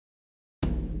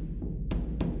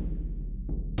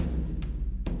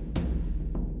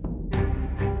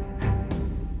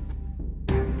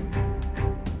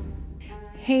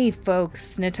Hey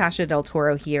folks, Natasha Del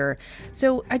Toro here.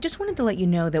 So I just wanted to let you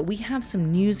know that we have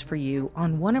some news for you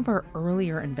on one of our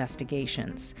earlier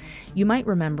investigations. You might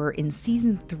remember in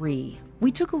Season 3,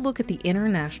 we took a look at the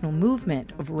international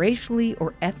movement of racially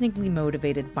or ethnically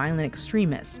motivated violent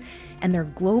extremists and their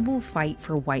global fight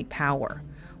for white power.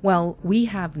 Well, we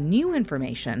have new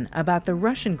information about the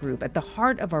Russian group at the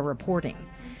heart of our reporting.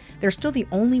 They're still the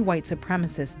only white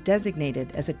supremacists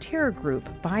designated as a terror group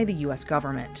by the US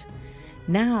government.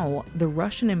 Now, the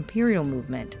Russian imperial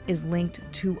movement is linked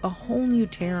to a whole new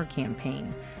terror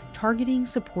campaign targeting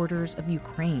supporters of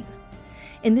Ukraine.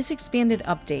 In this expanded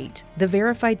update, the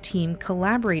Verified team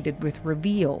collaborated with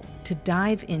Reveal to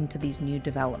dive into these new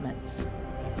developments.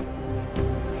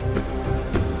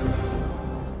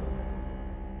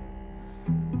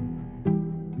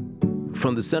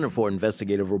 From the Center for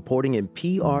Investigative Reporting and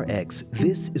PRX,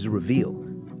 this is Reveal.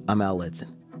 I'm Al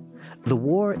Letson. The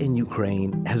war in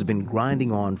Ukraine has been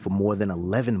grinding on for more than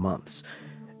 11 months,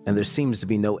 and there seems to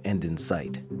be no end in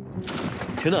sight.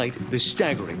 Tonight, the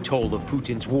staggering toll of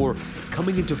Putin's war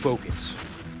coming into focus.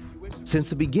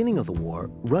 Since the beginning of the war,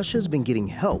 Russia's been getting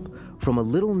help from a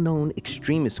little-known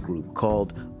extremist group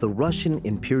called the Russian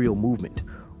Imperial Movement,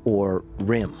 or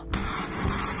RIM.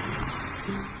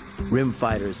 RIM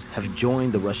fighters have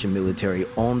joined the Russian military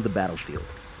on the battlefield,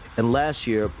 and last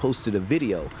year posted a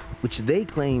video which they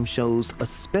claim shows a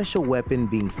special weapon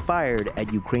being fired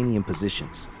at Ukrainian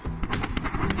positions.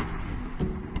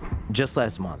 Just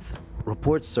last month,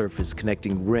 reports surfaced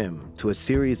connecting RIM to a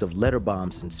series of letter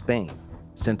bombs in Spain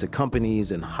sent to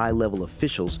companies and high-level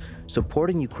officials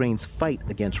supporting Ukraine's fight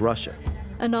against Russia.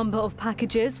 A number of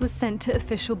packages were sent to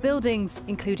official buildings,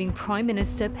 including Prime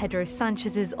Minister Pedro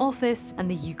Sanchez's office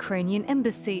and the Ukrainian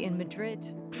embassy in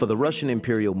Madrid. For the Russian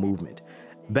Imperial Movement,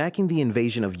 backing the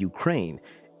invasion of Ukraine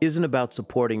isn't about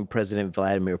supporting President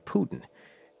Vladimir Putin.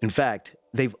 In fact,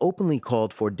 they've openly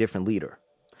called for a different leader.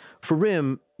 For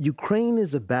RIM, Ukraine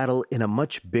is a battle in a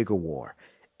much bigger war,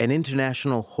 an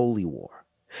international holy war.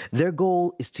 Their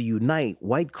goal is to unite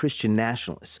white Christian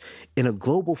nationalists in a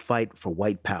global fight for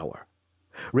white power.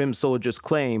 RIM soldiers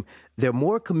claim they're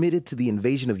more committed to the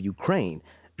invasion of Ukraine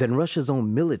than Russia's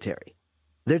own military.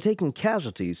 They're taking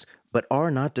casualties, but are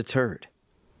not deterred.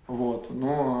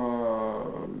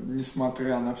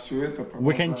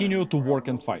 We continue to work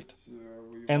and fight.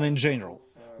 And in general,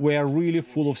 we are really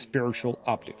full of spiritual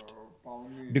uplift.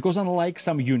 Because unlike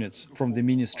some units from the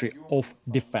Ministry of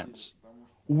Defense,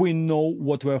 we know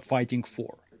what we are fighting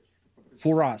for.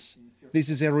 For us, this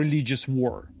is a religious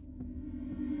war.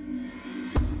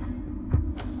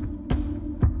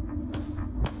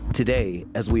 Today,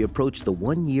 as we approach the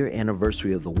one-year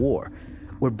anniversary of the war,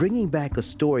 we're bringing back a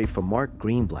story from Mark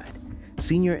Greenblatt,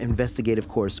 senior investigative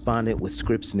correspondent with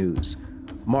Scripps News.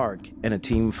 Mark and a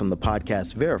team from the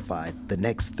podcast Verified, The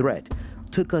Next Threat,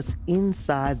 took us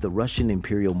inside the Russian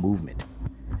Imperial Movement.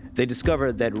 They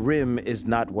discovered that RIM is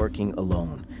not working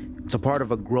alone. It's a part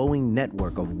of a growing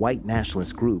network of white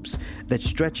nationalist groups that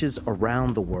stretches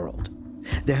around the world.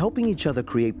 They're helping each other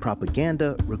create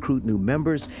propaganda, recruit new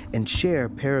members, and share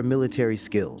paramilitary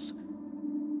skills.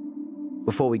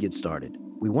 Before we get started,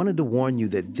 we wanted to warn you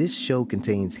that this show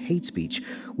contains hate speech,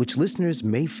 which listeners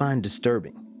may find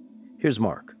disturbing. Here's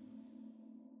Mark.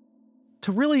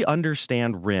 To really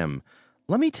understand RIM,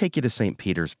 let me take you to St.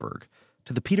 Petersburg,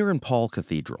 to the Peter and Paul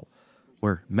Cathedral,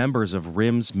 where members of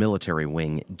RIM's military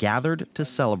wing gathered to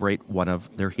celebrate one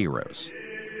of their heroes.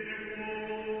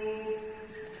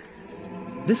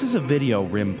 This is a video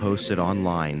RIM posted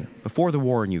online before the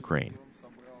war in Ukraine.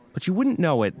 But you wouldn't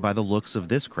know it by the looks of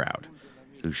this crowd,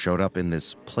 who showed up in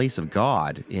this place of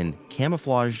God in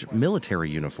camouflaged military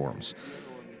uniforms.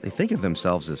 They think of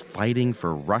themselves as fighting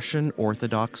for Russian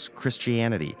Orthodox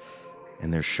Christianity,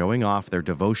 and they're showing off their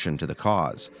devotion to the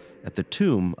cause at the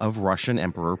tomb of Russian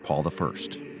Emperor Paul I.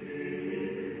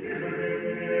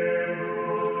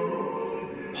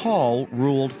 Paul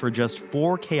ruled for just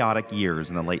 4 chaotic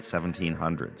years in the late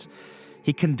 1700s.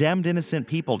 He condemned innocent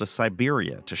people to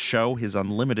Siberia to show his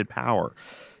unlimited power.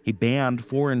 He banned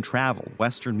foreign travel,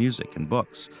 Western music, and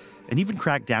books, and even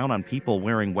cracked down on people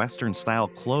wearing Western-style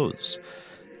clothes.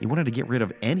 He wanted to get rid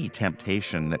of any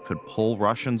temptation that could pull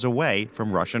Russians away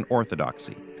from Russian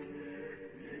Orthodoxy.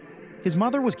 His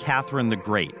mother was Catherine the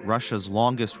Great, Russia's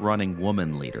longest-running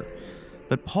woman leader.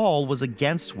 But Paul was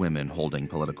against women holding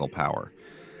political power.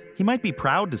 He might be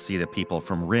proud to see the people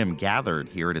from RIM gathered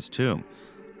here at his tomb.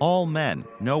 All men,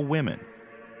 no women.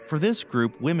 For this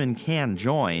group, women can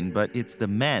join, but it's the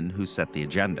men who set the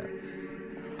agenda.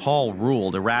 Paul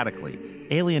ruled erratically,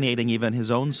 alienating even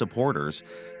his own supporters,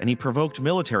 and he provoked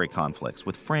military conflicts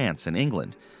with France and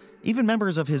England. Even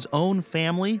members of his own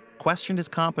family questioned his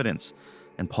competence,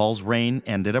 and Paul's reign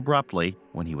ended abruptly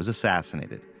when he was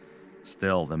assassinated.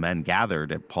 Still, the men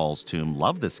gathered at Paul's tomb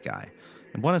love this guy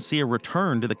and want to see a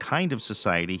return to the kind of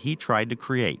society he tried to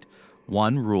create,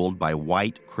 one ruled by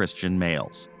white Christian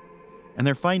males. And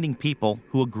they're finding people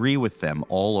who agree with them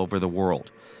all over the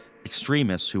world,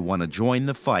 extremists who want to join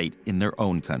the fight in their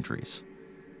own countries.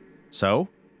 So,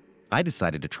 I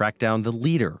decided to track down the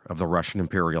leader of the Russian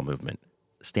imperial movement,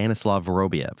 Stanislav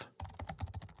Vorobyev.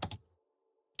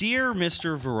 Dear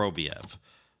Mr. Vorobyev,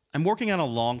 I'm working on a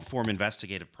long-form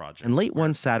investigative project. And late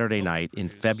one Saturday night in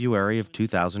February of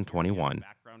 2021,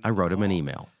 I wrote him an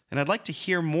email. And I'd like to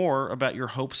hear more about your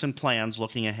hopes and plans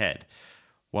looking ahead.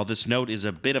 While this note is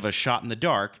a bit of a shot in the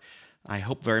dark, I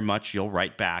hope very much you'll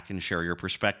write back and share your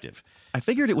perspective. I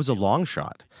figured it was a long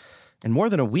shot, and more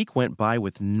than a week went by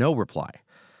with no reply.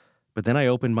 But then I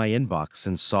opened my inbox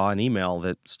and saw an email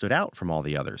that stood out from all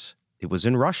the others. It was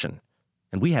in Russian,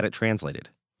 and we had it translated.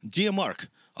 Dear Mark,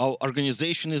 our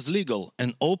organization is legal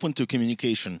and open to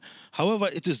communication. However,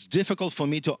 it is difficult for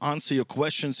me to answer your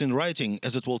questions in writing,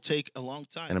 as it will take a long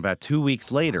time. And about 2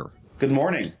 weeks later... Good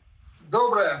morning.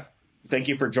 Доброе. Thank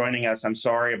you for joining us. I'm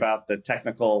sorry about the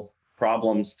technical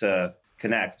problems to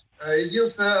connect.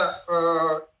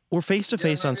 We're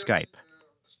face-to-face on Skype,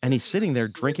 and he's sitting there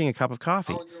drinking a cup of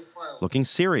coffee, looking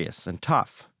serious and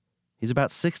tough. He's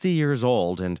about 60 years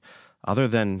old, and other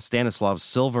than Stanislav's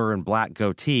silver and black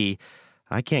goatee,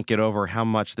 I can't get over how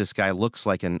much this guy looks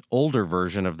like an older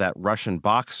version of that Russian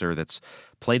boxer that's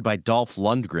played by Dolph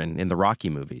Lundgren in the Rocky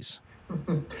movies.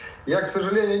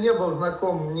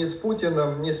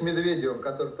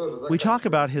 We talk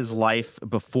about his life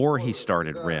before he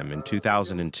started RIM in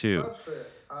 2002.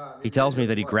 He tells me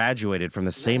that he graduated from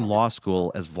the same law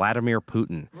school as Vladimir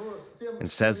Putin and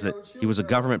says that he was a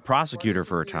government prosecutor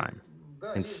for a time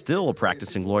and still a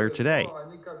practicing lawyer today.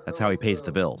 That's how he pays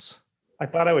the bills. I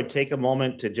thought I would take a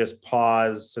moment to just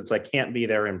pause since I can't be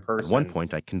there in person. At one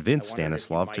point, I convinced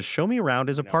Stanislav to show me around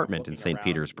his apartment in St.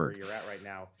 Petersburg.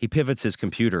 He pivots his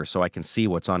computer so I can see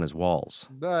what's on his walls.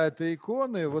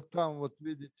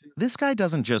 This guy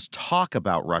doesn't just talk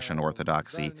about Russian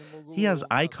Orthodoxy. He has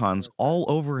icons all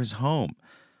over his home.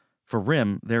 For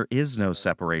RIM, there is no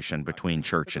separation between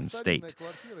church and state.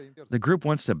 The group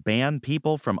wants to ban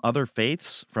people from other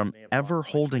faiths from ever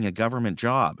holding a government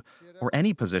job or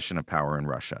any position of power in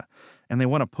Russia. And they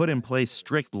want to put in place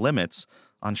strict limits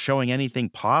on showing anything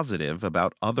positive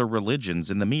about other religions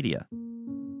in the media.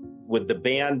 Would the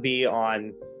ban be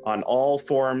on all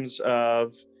forms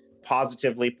of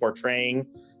positively portraying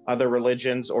other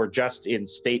religions or just in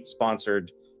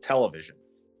state-sponsored television?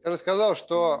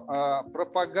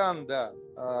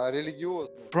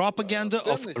 Propaganda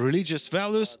of religious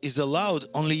values is allowed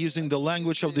only using the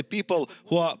language of the people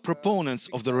who are proponents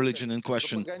of the religion in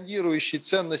question.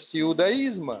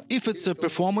 If it's a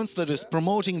performance that is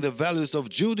promoting the values of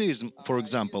Judaism, for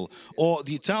example, or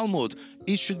the Talmud,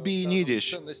 it should be in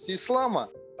Yiddish.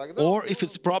 Or if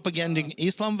it's propaganding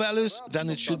Islam values,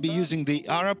 then it should be using the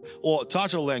Arab or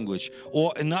Tatar language,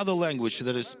 or another language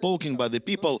that is spoken by the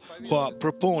people who are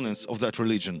proponents of that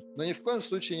religion.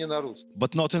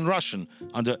 But not in Russian,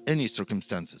 under any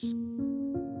circumstances.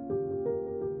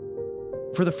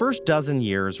 For the first dozen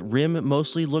years, RIM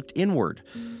mostly looked inward,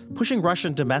 pushing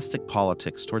Russian domestic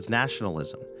politics towards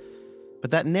nationalism. But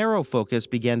that narrow focus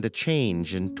began to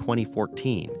change in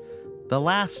 2014, the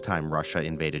last time Russia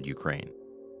invaded Ukraine.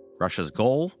 Russia's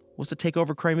goal was to take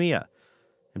over Crimea.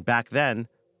 And back then,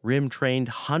 RIM trained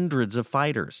hundreds of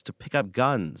fighters to pick up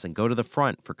guns and go to the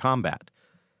front for combat.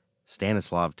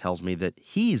 Stanislav tells me that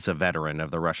he's a veteran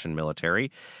of the Russian military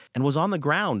and was on the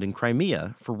ground in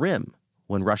Crimea for RIM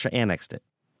when Russia annexed it.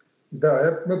 We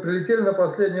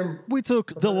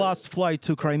took the last flight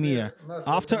to Crimea.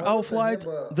 After our flight,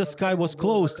 the sky was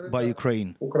closed by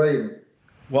Ukraine.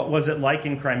 What was it like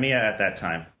in Crimea at that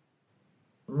time?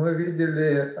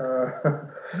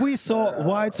 We saw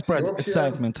widespread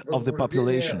excitement of the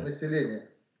population.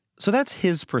 So that's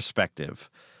his perspective.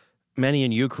 Many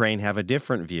in Ukraine have a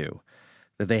different view,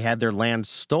 that they had their land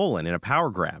stolen in a power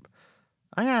grab.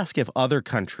 I ask if other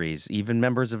countries, even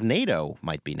members of NATO,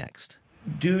 might be next.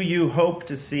 Do you hope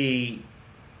to see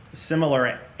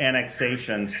similar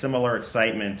annexation, similar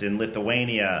excitement in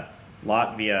Lithuania,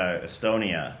 Latvia,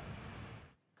 Estonia?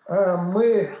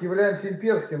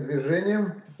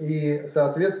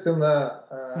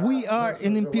 We are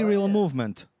an imperial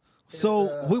movement,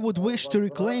 so we would wish to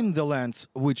reclaim the lands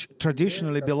which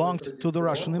traditionally belonged to the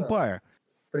Russian Empire.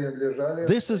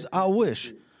 This is our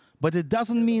wish, but it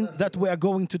doesn't mean that we are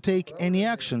going to take any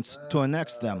actions to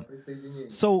annex them.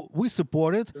 So we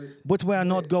support it, but we are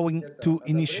not going to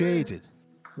initiate it.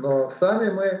 Но сами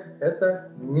мы это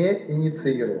не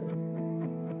инициируем.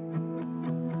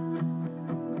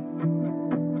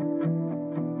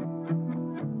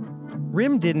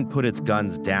 RIM didn't put its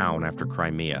guns down after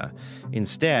Crimea.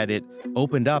 Instead, it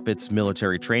opened up its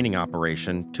military training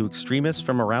operation to extremists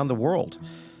from around the world.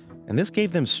 And this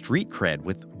gave them street cred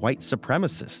with white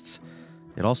supremacists.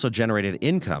 It also generated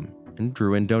income and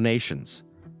drew in donations.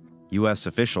 U.S.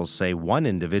 officials say one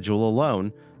individual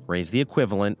alone raised the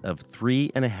equivalent of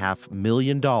 $3.5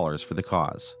 million for the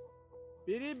cause.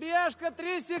 Перебежка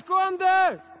 3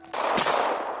 секунды!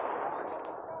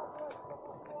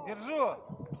 Держу!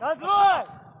 Отбой!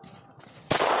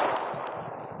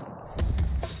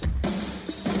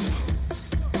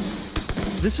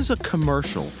 This is a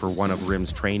commercial for one of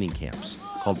RIM's training camps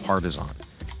called Partizan.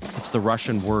 It's the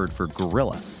Russian word for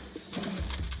guerrilla.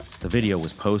 The video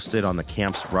was posted on the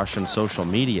camp's Russian social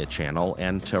media channel,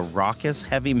 and to raucous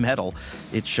heavy metal,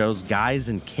 it shows guys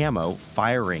in camo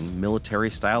firing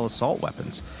military-style assault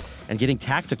weapons and getting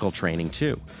tactical training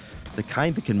too, the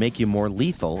kind that can make you more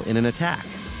lethal in an attack.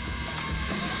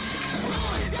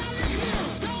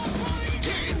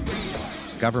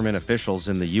 Government officials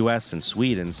in the US and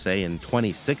Sweden say in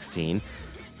 2016,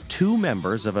 2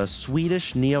 members of a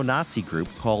Swedish neo-Nazi group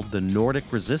called the Nordic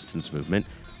Resistance Movement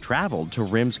traveled to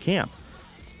RIM's camp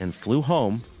and flew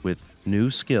home with new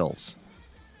skills.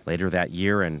 Later that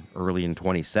year and early in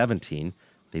 2017,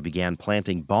 they began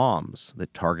planting bombs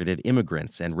that targeted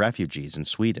immigrants and refugees in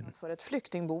Sweden.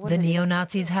 The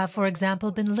neo-Nazis have, for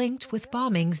example, been linked with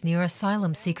bombings near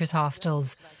asylum seekers'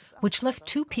 hostels, which left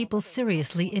 2 people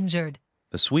seriously injured.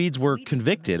 The Swedes were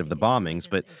convicted of the bombings,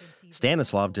 but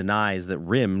Stanislav denies that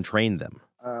RIM trained them.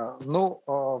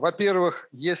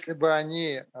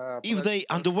 If they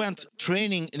underwent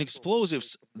training in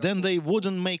explosives, then they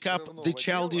wouldn't make up the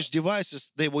childish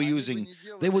devices they were using.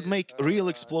 They would make real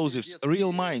explosives,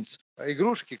 real mines.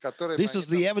 This is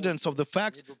the evidence of the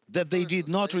fact that they did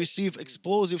not receive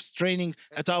explosives training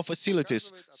at our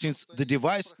facilities, since the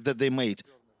device that they made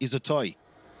is a toy.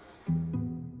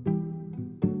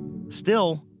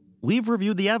 Still, we've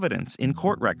reviewed the evidence in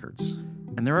court records,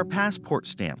 and there are passport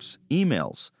stamps,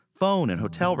 emails, phone and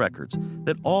hotel records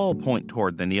that all point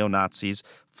toward the neo-Nazis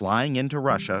flying into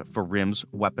Russia for RIM's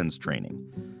weapons training.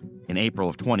 In April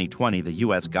of 2020, the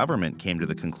U.S. government came to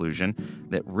the conclusion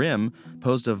that RIM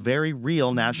posed a very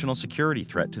real national security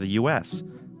threat to the U.S.,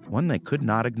 one they could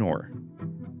not ignore.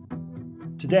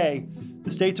 Today, the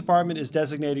State Department is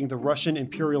designating the Russian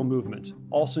Imperial Movement,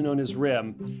 also known as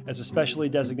RIM, as a specially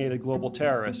designated global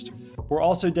terrorist. We're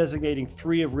also designating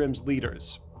 3 of RIM's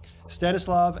leaders: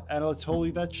 Stanislav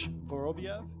Anatolievich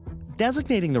Vorobyev.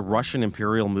 Designating the Russian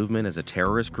Imperial Movement as a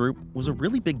terrorist group was a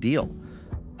really big deal.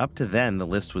 Up to then, the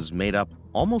list was made up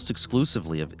almost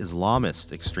exclusively of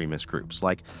Islamist extremist groups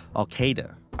like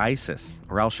Al-Qaeda, ISIS,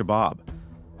 or Al-Shabaab.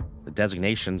 The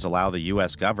designations allow the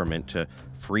U.S. government to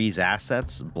freeze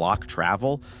assets, block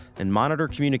travel, and monitor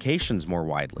communications more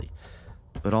widely.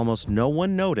 But almost no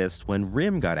one noticed when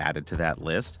RIM got added to that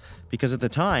list because at the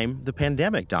time, the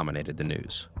pandemic dominated the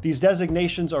news. These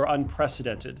designations are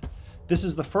unprecedented. This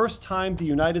is the first time the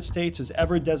United States has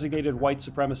ever designated white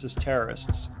supremacist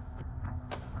terrorists.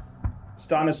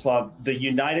 Stanislav, the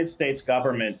United States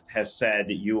government has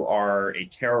said you are a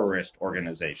terrorist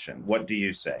organization. What do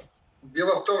you say?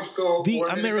 The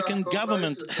American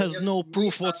government has no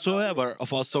proof whatsoever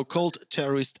of our so-called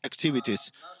terrorist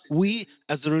activities. We,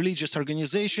 as a religious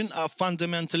organization, are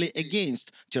fundamentally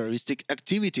against terroristic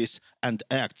activities and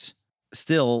acts.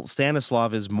 Still,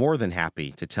 Stanislav is more than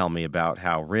happy to tell me about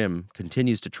how RIM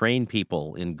continues to train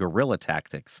people in guerrilla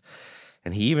tactics.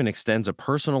 And he even extends a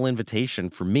personal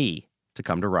invitation for me to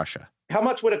come to Russia. How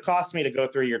much would it cost me to go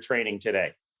through your training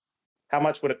today? How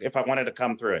much would it, if I wanted to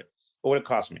come through it, what would it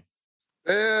cost me?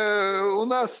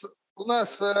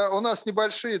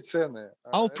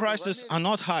 Our prices are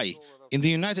not high. In the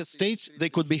United States, they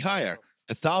could be higher,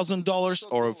 $1,000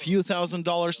 or a few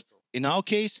 $1,000s. In our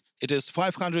case, it is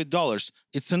 $500.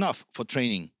 It's enough for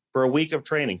training. For a week of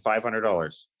training,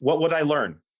 $500. What would I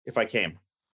learn if I came?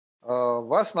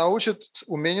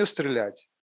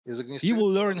 You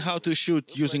will learn how to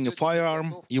shoot using a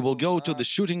firearm. You will go to the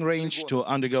shooting range to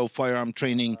undergo firearm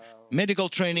training. Medical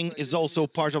training is also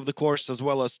part of the course, as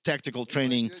well as tactical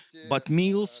training. But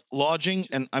meals, lodging,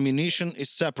 and ammunition is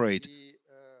separate.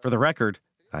 For the record,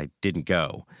 I didn't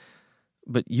go.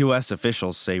 But U.S.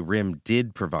 officials say RIM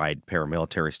did provide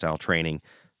paramilitary-style training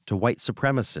to white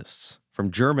supremacists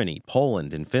from Germany,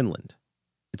 Poland, and Finland.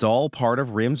 It's all part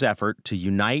of RIM's effort to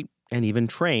unite and even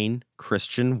train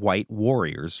Christian white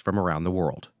warriors from around the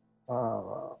world.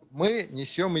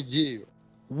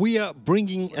 We are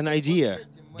bringing an idea.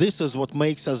 This is what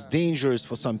makes us dangerous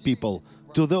for some people.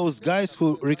 To those guys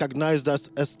who recognized us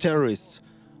as terrorists,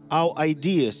 our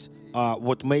ideas are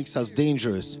what makes us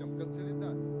dangerous.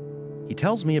 He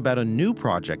tells me about a new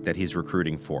project that he's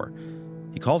recruiting for.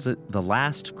 He calls it The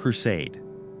Last Crusade.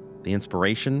 The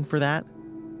inspiration for that?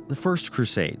 The First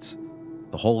Crusades,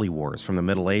 the holy wars from the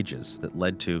Middle Ages that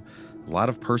led to a lot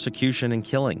of persecution and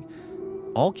killing,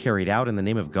 all carried out in the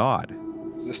name of God.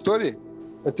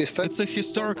 It's a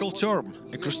historical term.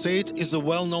 A crusade is a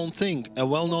well-known thing, a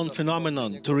well-known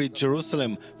phenomenon to rid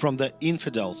Jerusalem from the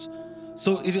infidels.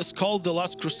 So it is called the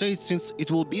Last Crusade since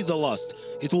it will be the last.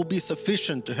 It will be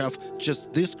sufficient to have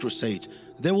just this crusade.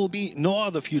 There will be no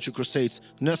other future crusades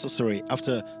necessary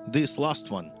after this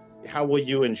last one. How will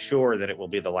you ensure that it will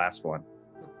be the last one?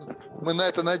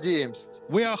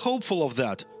 We are hopeful of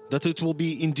that it will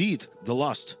be indeed the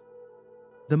last.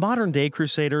 The modern-day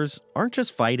crusaders aren't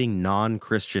just fighting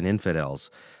non-Christian infidels.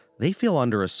 They feel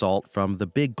under assault from the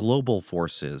big global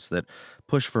forces that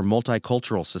push for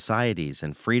multicultural societies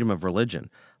and freedom of religion,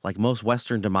 like most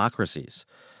Western democracies.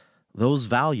 Those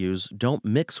values don't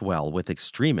mix well with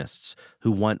extremists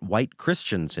who want white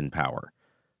Christians in power.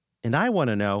 And I want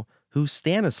to know who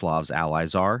Stanislav's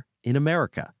allies are in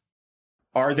America.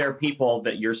 Are there people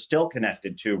that you're still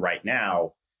connected to right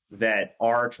now that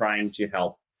are trying to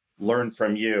help learn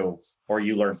from you or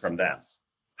you learn from them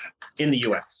in the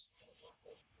U.S.?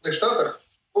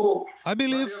 I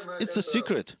believe it's a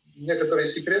secret.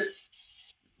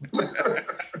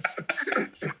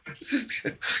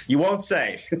 You won't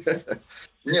say.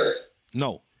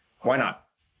 No. Why not?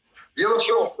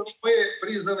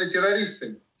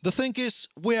 The thing is,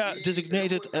 we are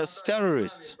designated as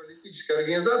terrorists.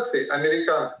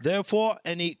 Therefore,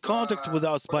 any contact with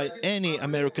us by any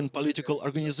American political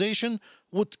organization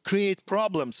would create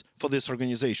problems for this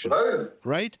organization.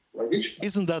 Right?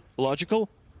 Isn't that logical?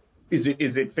 Is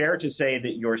it fair to say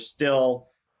that you're still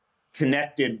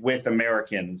connected with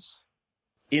Americans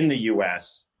in the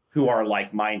U.S. who are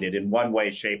like-minded in one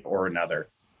way, shape, or another?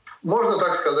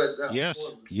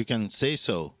 Yes, you can say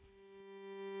so.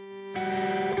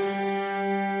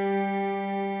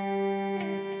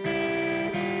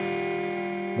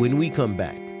 When we come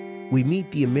back, we meet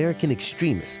the American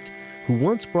extremist who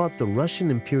once brought the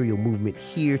Russian imperial movement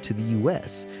here to the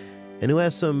U.S. and who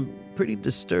has some pretty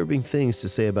disturbing things to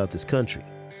say about this country.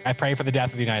 I pray for the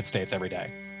death of the United States every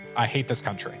day. I hate this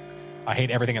country. I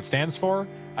hate everything it stands for.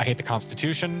 I hate the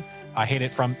Constitution. I hate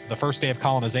it from the first day of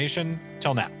colonization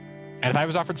till now. And if I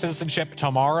was offered citizenship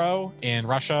tomorrow in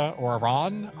Russia or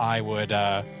Iran, I would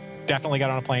definitely get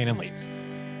on a plane and leave.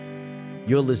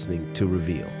 You're listening to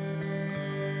Reveal.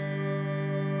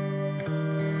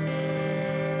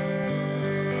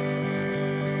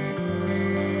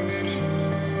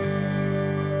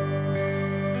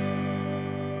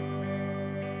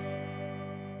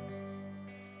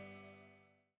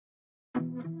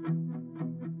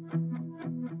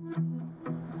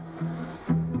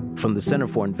 From the Center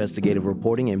for Investigative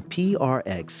Reporting and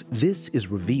PRX, this is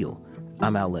Reveal.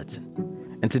 I'm Al Letson.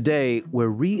 And today, we're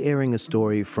re-airing a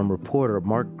story from reporter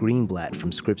Mark Greenblatt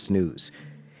from Scripps News.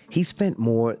 He spent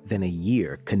more than a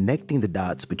year connecting the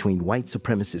dots between white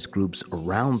supremacist groups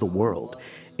around the world,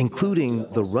 including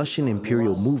the Russian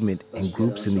imperial movement and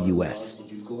groups in the U.S.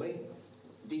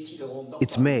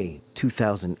 It's May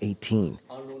 2018,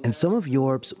 and some of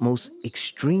Europe's most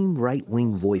extreme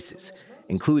right-wing voices,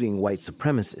 including white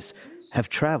supremacists, have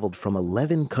traveled from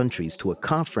 11 countries to a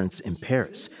conference in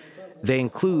Paris. They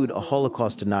include a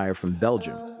Holocaust denier from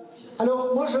Belgium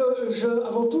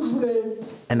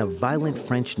and a violent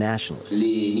French nationalist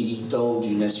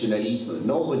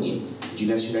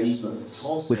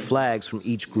with flags from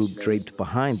each group draped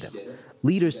behind them.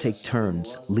 Leaders take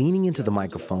turns leaning into the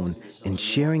microphone and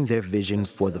sharing their vision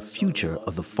for the future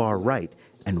of the far right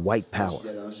and white power.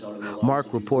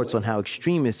 Mark reports on how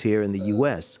extremists here in the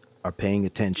U.S. are paying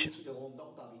attention.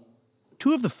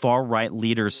 Two of the far-right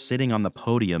leaders sitting on the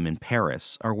podium in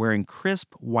Paris are wearing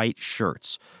crisp white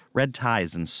shirts, red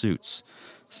ties and suits.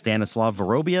 Stanislav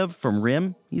Vorobiev from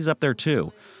RIM, he's up there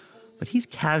too. But he's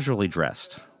casually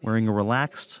dressed, wearing a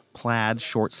relaxed plaid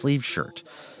short-sleeve shirt.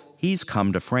 He's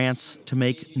come to France to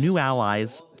make new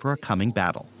allies for a coming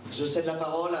battle. Je cède la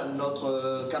parole à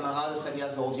notre camarade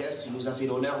Stanislav Vorobiev qui nous a fait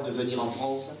l'honneur de venir en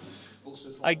France.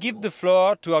 I give the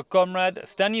floor to our comrade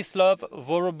Stanislav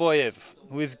Vorobiev,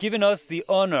 who has given us the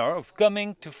honor of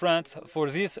coming to France for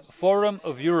this Forum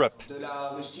of Europe.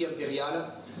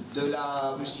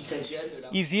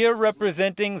 He's here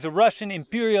representing the Russian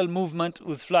imperial movement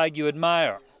whose flag you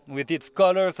admire. with its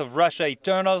colors of Russia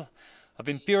eternal, of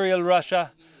Imperial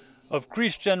Russia, of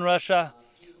Christian Russia,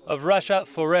 of Russia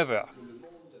forever.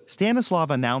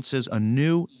 Stanislav announces a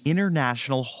new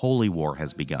international holy war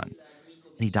has begun,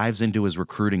 and he dives into his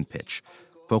recruiting pitch,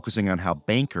 focusing on how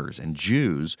bankers and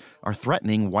Jews are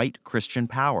threatening white Christian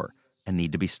power and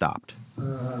need to be stopped.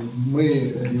 Мы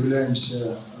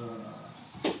являемся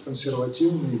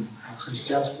консервативной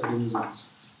христианской организацией.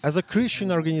 As a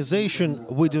Christian organization,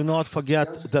 we do not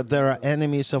forget that there are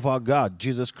enemies of our God,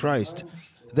 Jesus Christ.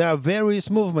 There are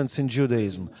various movements in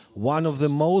Judaism. One of the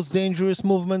most dangerous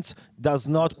movements does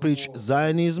not preach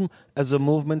Zionism as a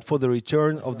movement for the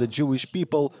return of the Jewish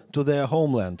people to their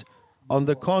homeland. On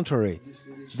the contrary,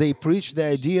 they preach the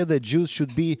idea that Jews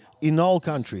should be in all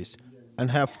countries and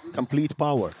have complete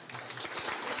power.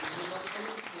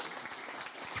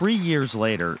 3 years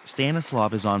later,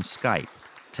 Stanislav is on Skype,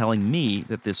 telling me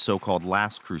that this so-called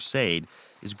Last Crusade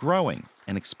is growing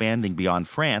and expanding beyond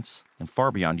France and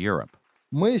far beyond Europe.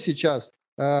 We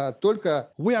are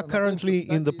currently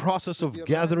in the process of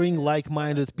gathering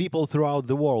like-minded people throughout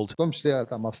the world,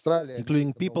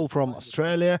 including people from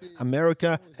Australia,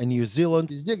 America, and New Zealand,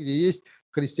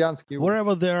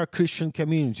 wherever there are Christian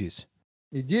communities.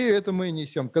 It's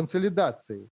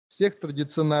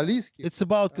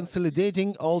about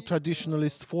consolidating all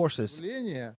traditionalist forces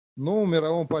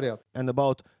and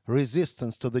about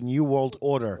resistance to the New World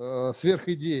Order.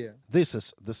 This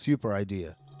is the super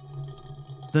idea.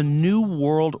 The New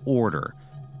World Order.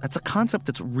 That's a concept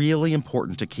that's really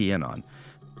important to key in on.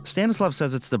 Stanislav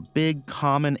says it's the big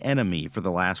common enemy for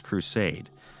the Last Crusade.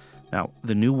 Now,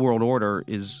 the New World Order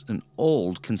is an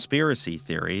old conspiracy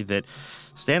theory that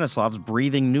Stanislav's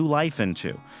breathing new life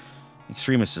into.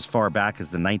 Extremists as far back as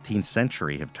the 19th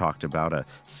century have talked about a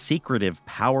secretive,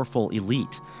 powerful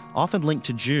elite, often linked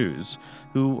to Jews,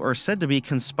 who are said to be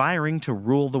conspiring to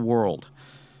rule the world.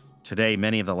 Today,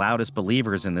 many of the loudest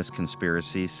believers in this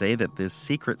conspiracy say that this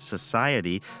secret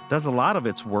society does a lot of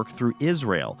its work through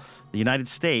Israel, the United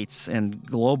States, and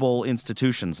global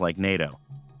institutions like NATO.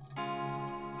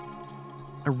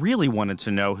 I really wanted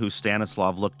to know who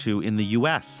Stanislav looked to in the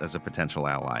U.S. as a potential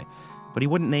ally, but he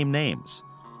wouldn't name names.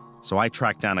 So I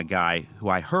tracked down a guy who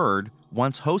I heard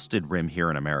once hosted RIM here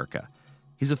in America.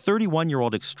 He's a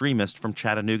 31-year-old extremist from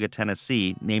Chattanooga,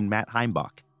 Tennessee, named Matt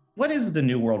Heimbach. What is the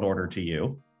New World Order to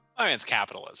you? I mean, it's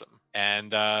capitalism.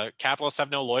 And capitalists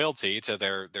have no loyalty to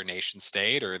their nation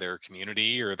state or their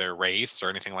community or their race or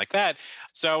anything like that.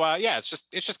 So, yeah, it's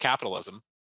just capitalism.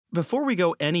 Before we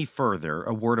go any further,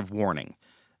 a word of warning.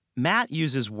 Matt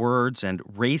uses words and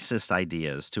racist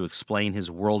ideas to explain his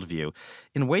worldview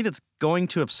in a way that's going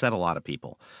to upset a lot of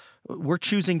people. We're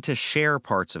choosing to share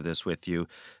parts of this with you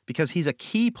because he's a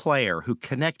key player who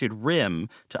connected RIM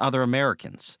to other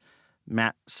Americans.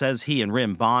 Matt says he and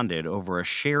RIM bonded over a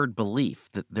shared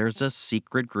belief that there's a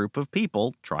secret group of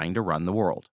people trying to run the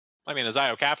world. I mean, a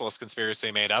Zio-capitalist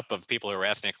conspiracy made up of people who are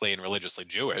ethnically and religiously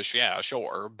Jewish, yeah,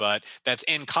 sure. But that's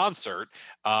in concert,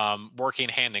 working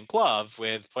hand in glove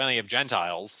with plenty of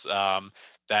Gentiles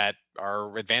that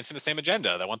are advancing the same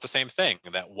agenda, that want the same thing,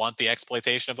 that want the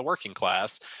exploitation of the working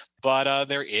class. But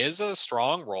there is a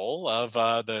strong role of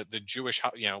the Jewish,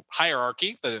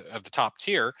 hierarchy of the top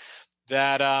tier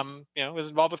that is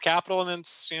involved with capital and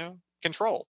its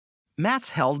control. Matt's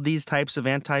held these types of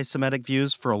anti-Semitic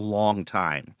views for a long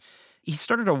time. He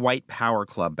started a white power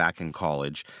club back in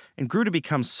college and grew to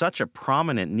become such a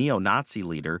prominent neo-Nazi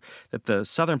leader that the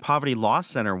Southern Poverty Law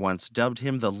Center once dubbed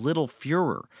him the Little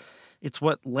Fuhrer. It's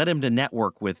what led him to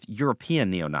network with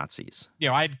European neo-Nazis.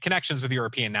 I had connections with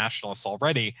European nationalists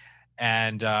already,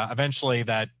 and eventually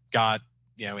that got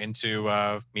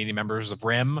into meeting members of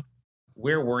RIM.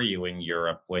 Where were you in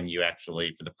Europe when you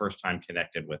actually, for the first time,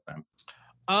 connected with them?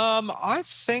 I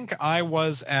think I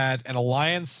was at an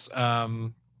Alliance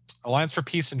for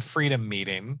Peace and Freedom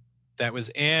meeting that was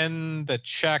in the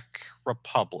Czech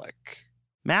Republic.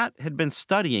 Matt had been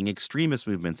studying extremist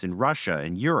movements in Russia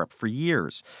and Europe for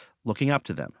years, looking up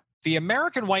to them. The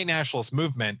American white nationalist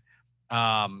movement,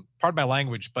 pardon my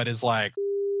language, but is like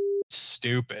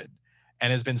stupid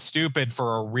and has been stupid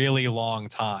for a really long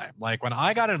time. Like when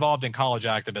I got involved in college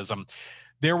activism,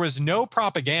 there was no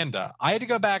propaganda. I had to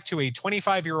go back to a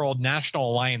 25-year-old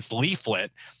National Alliance leaflet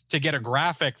to get a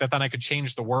graphic that then I could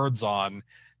change the words on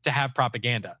to have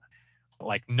propaganda.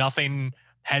 Like nothing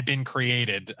had been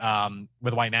created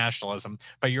with white nationalism.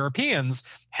 But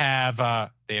Europeans have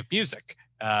they have music.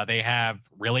 They have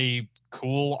really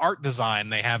cool art design.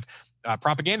 They have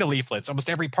propaganda leaflets.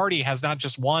 Almost every party has not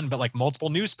just one, but like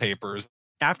multiple newspapers.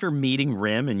 After meeting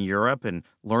RIM in Europe and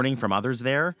learning from others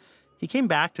there, He came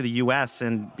back to the U.S.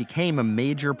 and became a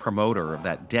major promoter of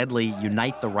that deadly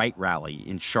Unite the Right rally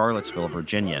in Charlottesville,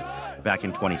 Virginia, back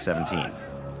in 2017.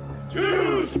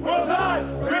 Jews will not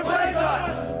replace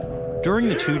us! During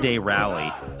the two-day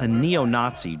rally, a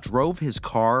neo-Nazi drove his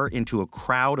car into a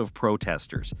crowd of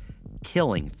protesters,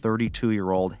 killing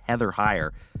 32-year-old Heather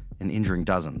Heyer and injuring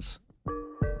dozens.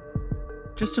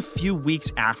 Just a few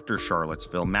weeks after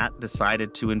Charlottesville, Matt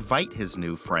decided to invite his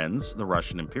new friends, the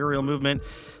Russian Imperial Movement,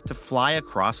 to fly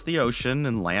across the ocean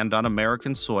and land on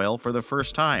American soil for the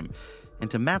first time. And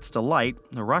to Matt's delight,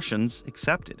 the Russians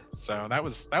accepted. So that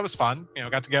was fun.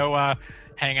 Got to go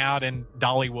hang out in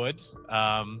Dollywood.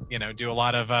 Do a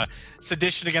lot of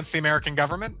sedition against the American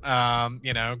government.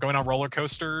 Going on roller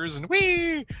coasters and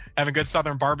having good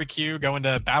Southern barbecue, going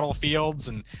to battlefields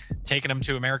and taking them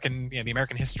to the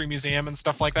American History Museum and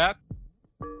stuff like that.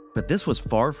 But this was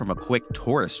far from a quick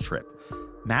tourist trip.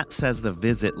 Matt says the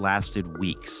visit lasted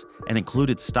weeks and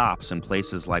included stops in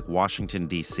places like Washington,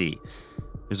 D.C.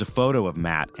 There's a photo of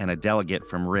Matt and a delegate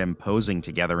from RIM posing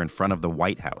together in front of the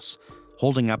White House,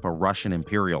 holding up a Russian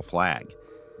imperial flag.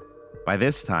 By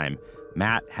this time,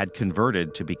 Matt had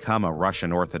converted to become a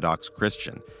Russian Orthodox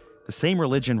Christian, the same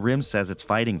religion RIM says it's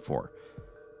fighting for.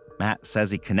 Matt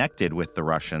says he connected with the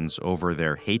Russians over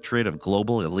their hatred of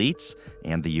global elites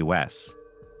and the U.S.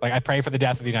 I pray for the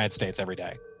death of the United States every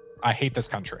day. I hate this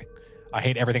country. I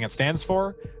hate everything it stands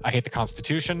for. I hate the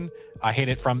Constitution. I hate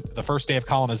it from the first day of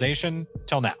colonization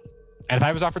till now. And if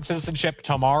I was offered citizenship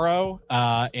tomorrow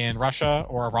in Russia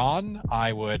or Iran,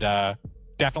 I would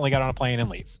definitely get on a plane and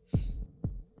leave.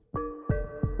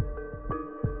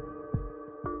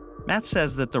 Matt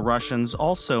says that the Russians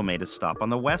also made a stop on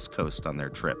the West Coast on their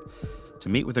trip to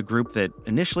meet with a group that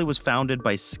initially was founded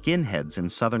by skinheads in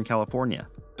Southern California.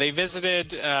 They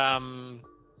visited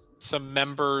some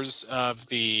members of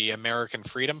the American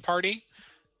Freedom Party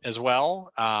as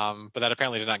well, but that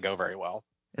apparently did not go very well.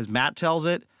 As Matt tells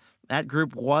it, that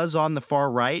group was on the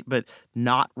far right, but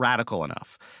not radical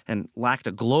enough, and lacked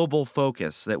a global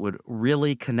focus that would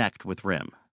really connect with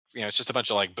RIM. It's just a bunch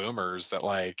of boomers that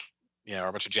are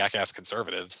a bunch of jackass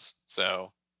conservatives.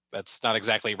 So that's not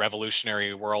exactly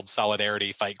revolutionary world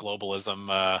solidarity, fight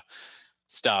globalism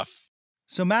stuff.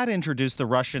 So Matt introduced the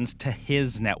Russians to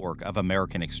his network of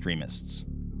American extremists.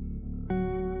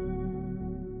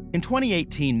 In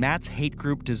 2018, Matt's hate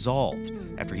group dissolved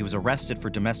after he was arrested for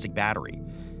domestic battery.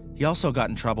 He also got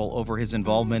in trouble over his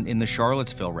involvement in the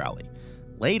Charlottesville rally.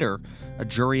 Later, a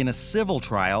jury in a civil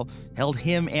trial held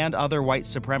him and other white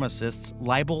supremacists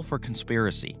liable for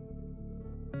conspiracy.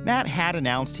 Matt had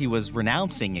announced he was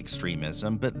renouncing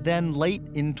extremism, but then late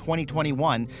in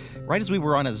 2021, right as we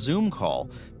were on a Zoom call,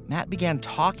 Matt began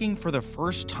talking for the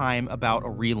first time about a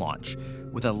relaunch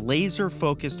with a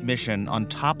laser-focused mission on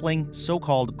toppling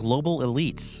so-called global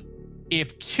elites.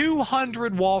 If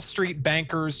 200 Wall Street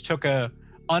bankers took a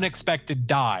unexpected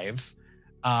dive,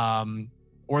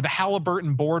 or the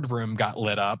Halliburton boardroom got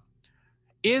lit up,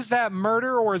 is that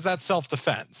murder or is that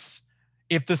self-defense?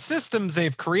 If the systems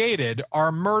they've created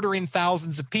are murdering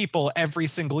thousands of people every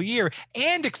single year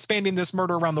and expanding this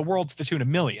murder around the world to the tune of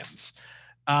millions,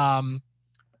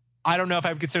 I don't know if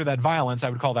I would consider that violence.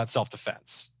 I would call that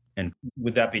self-defense. And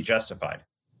would that be justified?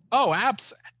 Oh,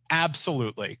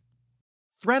 absolutely.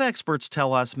 Threat experts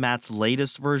tell us Matt's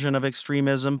latest version of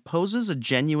extremism poses a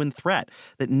genuine threat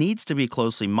that needs to be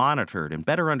closely monitored and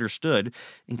better understood,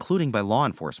 including by law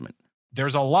enforcement.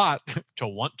 There's a lot to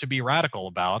want to be radical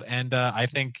about, and I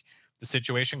think the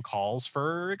situation calls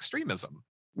for extremism.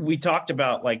 We talked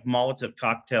about Molotov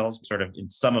cocktails sort of in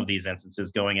some of these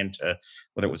instances going into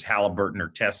whether it was Halliburton or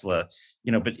Tesla,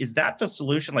 but is that the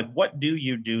solution? What do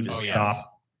you do to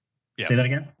stop? Yes. Say that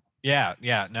again?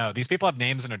 Yeah. No, these people have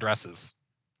names and addresses.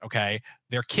 Okay.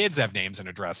 Their kids have names and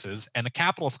addresses, and the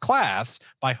capitalist class,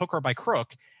 by hook or by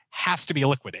crook, has to be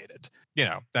liquidated.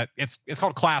 That it's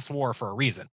called class war for a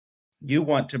reason. You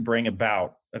want to bring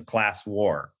about a class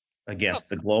war against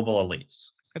the global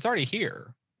elites. It's already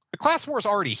here. The class war is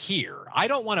already here. I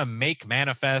don't want to make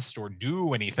manifest or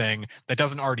do anything that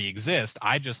doesn't already exist.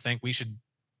 I just think we should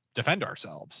defend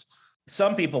ourselves.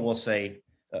 Some people will say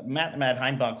Matt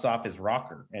Heimbach's off his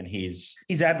rocker, and he's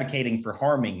advocating for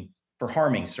harming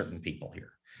certain people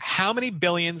here. How many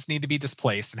billions need to be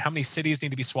displaced and how many cities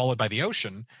need to be swallowed by the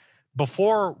ocean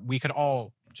before we could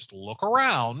all just look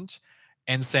around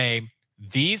and say,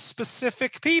 these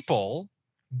specific people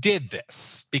did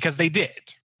this because they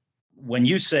did? When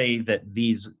you say that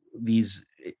these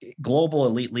global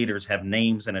elite leaders have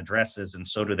names and addresses, and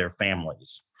so do their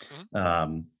families,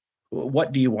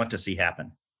 what do you want to see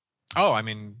happen? Oh,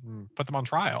 put them on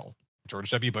trial. George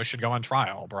W. Bush should go on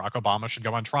trial. Barack Obama should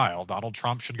go on trial. Donald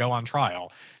Trump should go on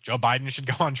trial. Joe Biden should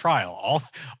go on trial.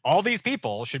 All these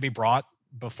people should be brought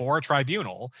before a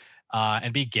tribunal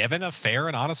and be given a fair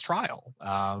and honest trial.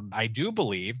 I do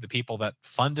believe the people that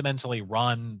fundamentally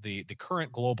run the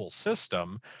current global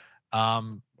system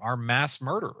are mass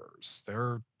murderers.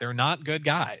 They're not good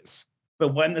guys.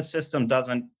 But when the system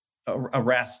doesn't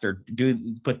arrest or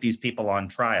put these people on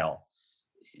trial,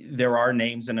 there are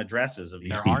names and addresses of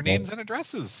these people. There are names and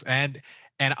addresses. And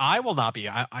I will not be,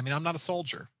 I mean, I'm not a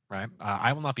soldier, right?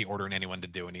 I will not be ordering anyone to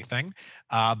do anything.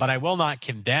 But I will not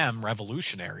condemn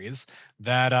revolutionaries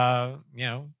that,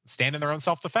 stand in their own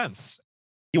self-defense.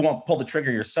 You won't pull the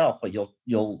trigger yourself, but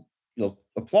you'll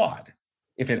applaud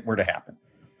if it were to happen.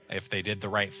 If they did the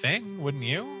right thing, wouldn't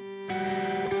you?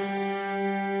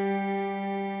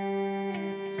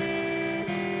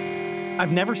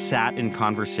 I've never sat in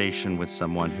conversation with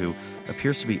someone who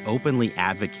appears to be openly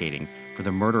advocating for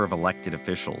the murder of elected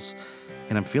officials,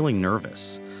 and I'm feeling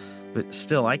nervous. But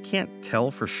still, I can't tell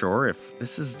for sure if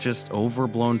this is just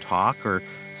overblown talk or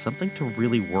something to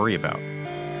really worry about.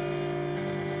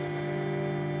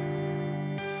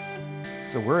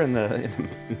 So we're in the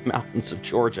mountains of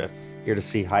Georgia here to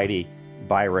see Heidi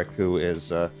Beirich, who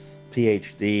is a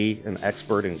PhD, an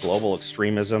expert in global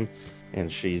extremism,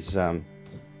 and she's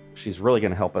really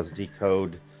going to help us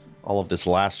decode all of this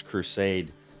Last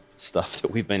Crusade stuff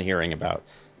that we've been hearing about.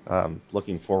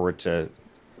 Looking forward to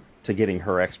getting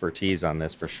her expertise on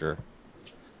this for sure.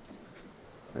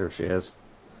 There she is.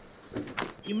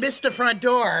 You missed the front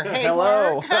door. Hey,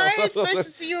 hello. Mark. Hi, it's nice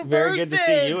to see you in Very person. good to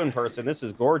see you in person. This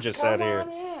is gorgeous out here.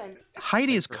 In.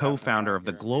 Heidi is co-founder of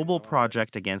the Global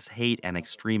Project Against Hate and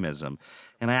Extremism,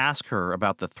 and I asked her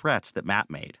about the threats that Matt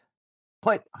made.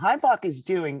 What Heimbach is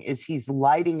doing is he's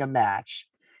lighting a match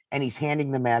and he's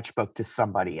handing the matchbook to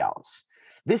somebody else.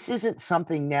 This isn't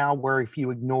something now where if you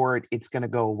ignore it, it's going to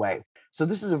go away. So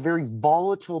this is a very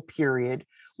volatile period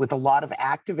with a lot of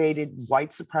activated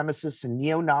white supremacists and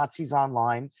neo-Nazis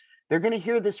online. They're going to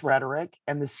hear this rhetoric,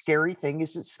 and the scary thing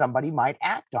is that somebody might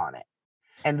act on it.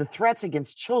 And the threats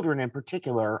against children in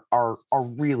particular are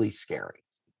really scary.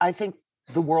 I think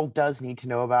the world does need to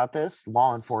know about this.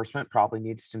 Law enforcement probably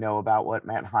needs to know about what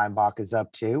Matt Heimbach is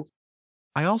up to.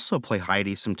 I also play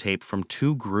Heidi some tape from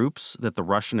two groups that the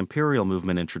Russian imperial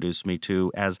movement introduced me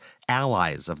to as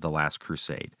allies of the Last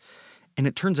Crusade. And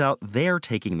it turns out they're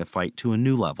taking the fight to a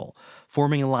new level,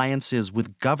 forming alliances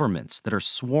with governments that are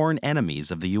sworn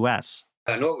enemies of the U.S.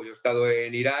 I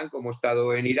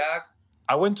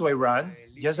went to Iran,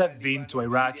 yes, I've been to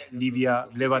Iraq, Libya,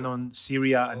 Lebanon,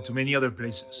 Syria, and to many other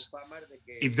places.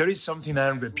 If there is something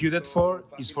I'm reputed for,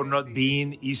 it's for not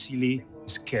being easily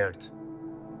scared.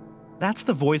 That's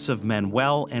the voice of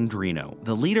Manuel Andrino,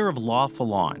 the leader of La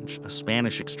Falange, a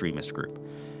Spanish extremist group.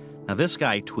 Now, this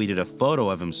guy tweeted a photo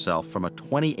of himself from a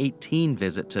 2018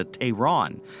 visit to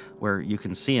Tehran, where you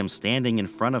can see him standing in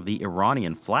front of the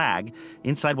Iranian flag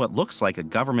inside what looks like a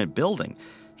government building.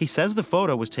 He says the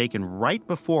photo was taken right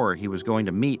before he was going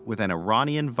to meet with an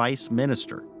Iranian vice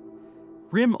minister.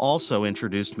 Rim also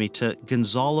introduced me to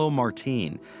Gonzalo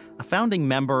Martin, a founding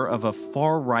member of a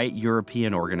far-right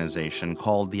European organization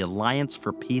called the Alliance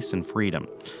for Peace and Freedom.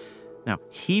 Now,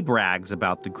 he brags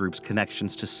about the group's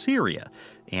connections to Syria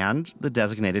and the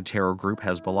designated terror group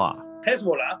Hezbollah.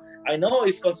 Hezbollah, I know,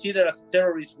 is considered as a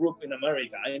terrorist group in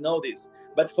America. I know this.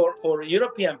 But for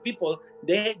European people,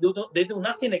 they do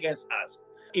nothing against us.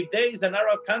 If there is an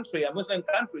Arab country, a Muslim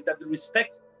country that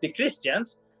respects the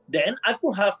Christians, then I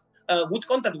could have good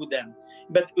contact with them.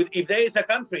 But if there is a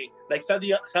country like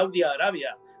Saudi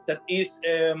Arabia that is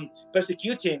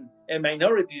persecuting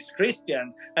minorities,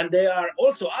 Christian, and they are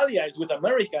also allies with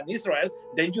America and Israel,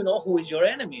 then you know who is your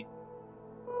enemy.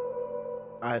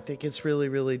 I think it's really,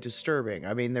 really disturbing.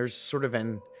 I mean, there's sort of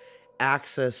an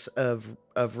axis of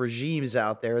regimes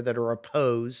out there that are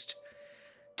opposed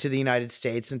to the United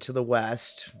States and to the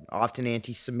West, often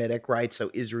anti-Semitic, right? So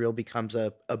Israel becomes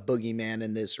a boogeyman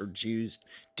in this, or Jews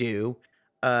do.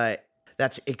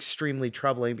 That's extremely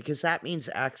troubling because that means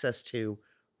access to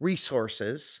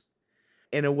resources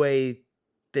in a way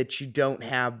that you don't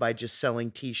have by just selling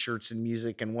T-shirts and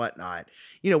music and whatnot.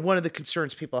 You know, one of the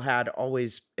concerns people had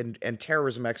always, and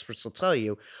terrorism experts will tell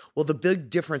you, well, the big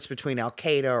difference between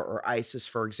Al-Qaeda or ISIS,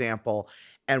 for example,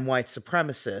 and white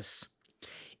supremacists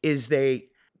is they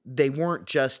weren't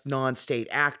just non-state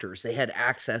actors. They had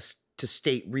access to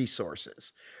state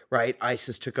resources, right?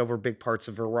 ISIS took over big parts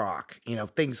of Iraq,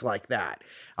 things like that.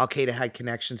 Al-Qaeda had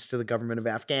connections to the government of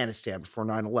Afghanistan before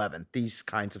 9/11, these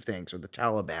kinds of things, or the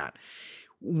Taliban.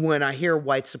 When I hear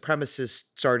white supremacists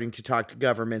starting to talk to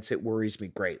governments, it worries me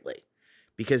greatly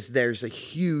because there's a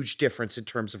huge difference in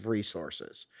terms of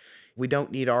resources. We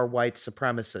don't need our white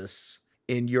supremacists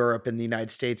in Europe, in the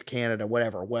United States, Canada,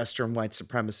 whatever, Western white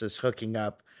supremacists hooking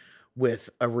up with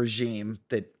a regime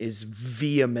that is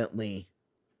vehemently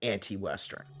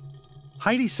anti-Western.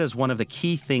 Heidi says one of the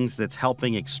key things that's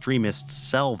helping extremists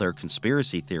sell their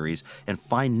conspiracy theories and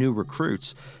find new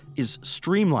recruits is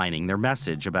streamlining their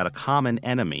message about a common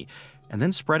enemy and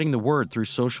then spreading the word through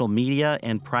social media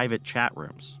and private chat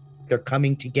rooms. They're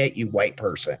coming to get you, white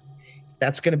person.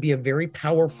 That's going to be a very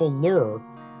powerful lure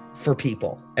for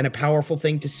people and a powerful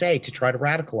thing to say to try to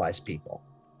radicalize people.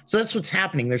 So that's what's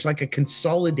happening. There's like a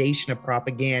consolidation of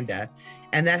propaganda,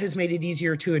 and that has made it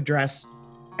easier to address,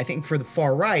 I think, for the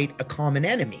far right, a common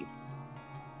enemy.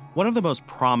 One of the most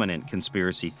prominent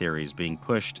conspiracy theories being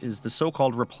pushed is the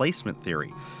so-called replacement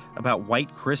theory, about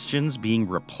white Christians being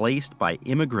replaced by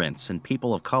immigrants and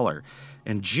people of color,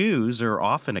 and Jews are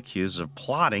often accused of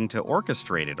plotting to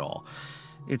orchestrate it all.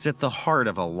 It's at the heart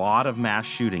of a lot of mass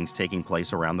shootings taking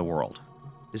place around the world.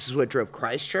 This is what drove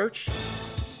Christchurch.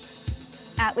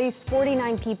 At least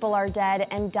 49 people are dead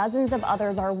and dozens of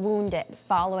others are wounded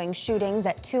following shootings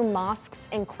at 2 mosques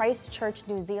in Christchurch,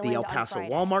 New Zealand. The El Paso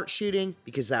Walmart shooting,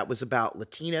 because that was about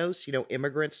Latinos,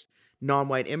 immigrants,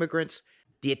 non-white immigrants.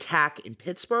 The attack in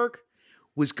Pittsburgh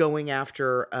was going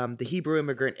after the Hebrew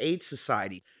Immigrant Aid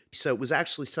Society. So it was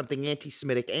actually something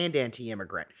anti-Semitic and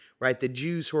anti-immigrant, right? The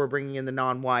Jews who are bringing in the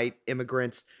non-white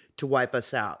immigrants to wipe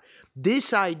us out.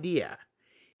 This idea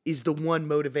is the one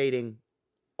motivating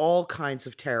all kinds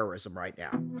of terrorism right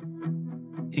now.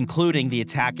 Including the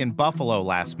attack in Buffalo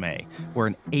last May, where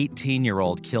an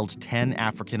 18-year-old killed 10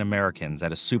 African Americans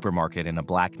at a supermarket in a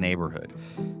black neighborhood.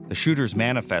 The shooter's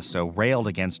manifesto railed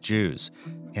against Jews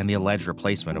and the alleged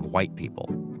replacement of white people.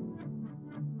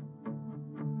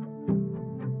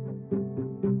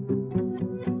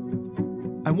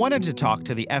 I wanted to talk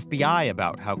to the FBI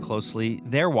about how closely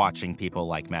they're watching people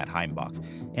like Matt Heimbach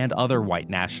and other white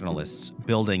nationalists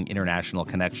building international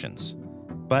connections.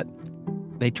 But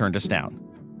they turned us down.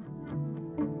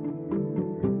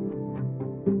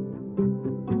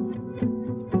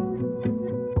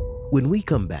 When we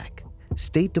come back,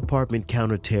 State Department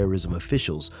counterterrorism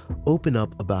officials open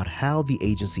up about how the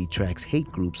agency tracks hate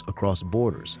groups across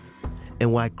borders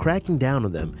and why cracking down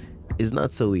on them is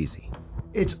not so easy.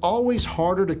 It's always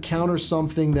harder to counter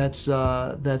something that's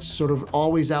sort of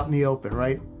always out in the open,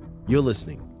 right? You're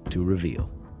listening to Reveal.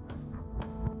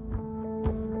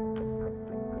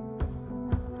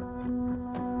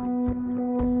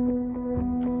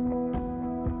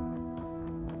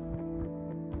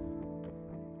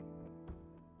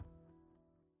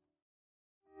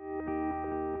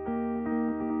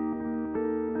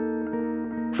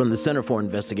 From the Center for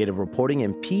Investigative Reporting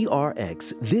and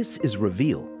PRX, this is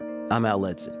Reveal. I'm Al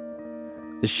Letson.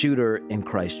 The shooter in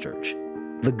Christchurch,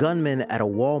 the gunman at a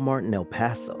Walmart in El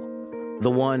Paso,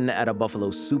 the one at a Buffalo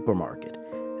supermarket.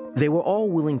 They were all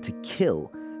willing to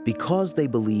kill because they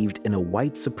believed in a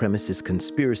white supremacist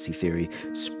conspiracy theory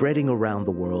spreading around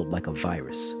the world like a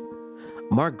virus.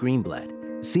 Mark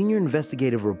Greenblatt, senior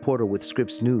investigative reporter with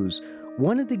Scripps News,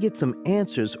 wanted to get some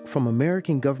answers from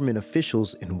American government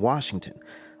officials in Washington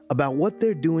about what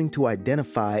they're doing to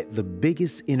identify the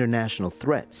biggest international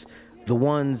threats, the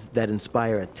ones that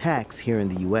inspire attacks here in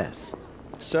the U.S.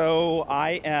 So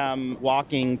I am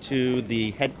walking to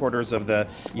the headquarters of the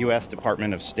U.S.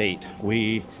 Department of State.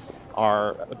 We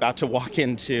are about to walk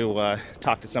in to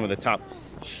talk to some of the top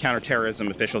counterterrorism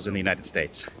officials in the United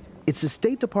States. It's the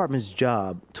State Department's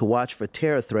job to watch for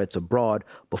terror threats abroad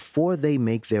before they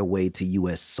make their way to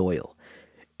U.S. soil.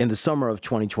 In the summer of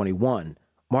 2021,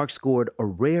 Mark scored a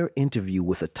rare interview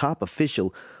with a top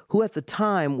official who at the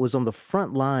time was on the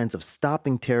front lines of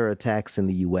stopping terror attacks in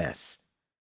the U.S.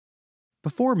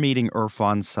 Before meeting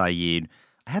Irfan Saeed,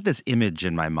 I had this image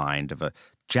in my mind of a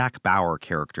Jack Bauer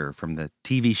character from the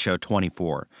TV show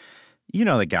 24. You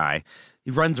know the guy.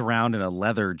 He runs around in a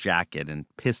leather jacket and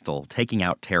pistol, taking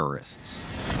out terrorists.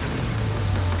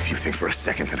 If you think for a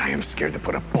second that I am scared to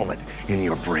put a bullet in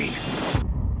your brain,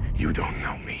 you don't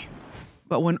know me.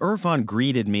 But when Irfan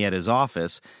greeted me at his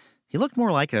office, he looked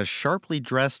more like a sharply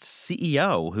dressed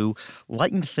CEO who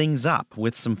lightened things up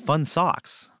with some fun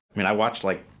socks. I mean, I watched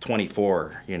like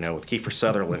 24, with Kiefer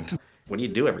Sutherland. What do you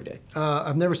do every day?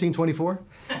 I've never seen 24,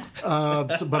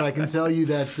 but I can tell you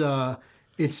that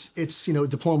it's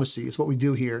diplomacy. It's what we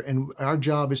do here, and our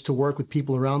job is to work with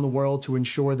people around the world to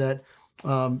ensure that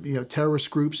terrorist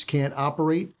groups can't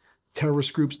operate.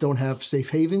 Terrorist groups don't have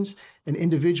safe havens, and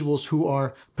individuals who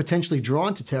are potentially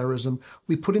drawn to terrorism,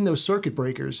 we put in those circuit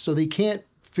breakers so they can't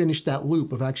finish that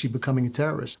loop of actually becoming a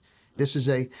terrorist. This is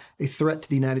a threat to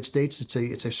the United States.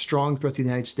 It's a strong threat to the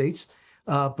United States.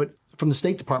 But from the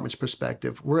State Department's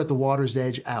perspective, we're at the water's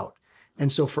edge out.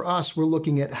 And so for us, we're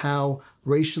looking at how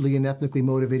racially and ethnically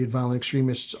motivated violent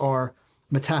extremists are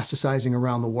metastasizing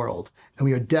around the world. And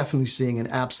we are definitely seeing an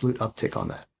absolute uptick on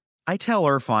that. I tell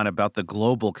Irfan about the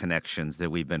global connections that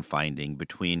we've been finding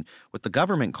between what the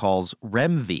government calls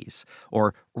REMVs,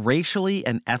 or racially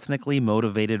and ethnically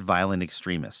motivated violent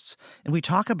extremists. And we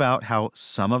talk about how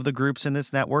some of the groups in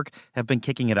this network have been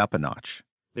kicking it up a notch.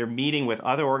 They're meeting with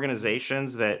other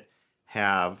organizations that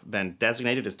have been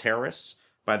designated as terrorists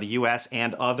by the U.S.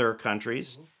 and other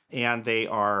countries, and they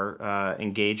are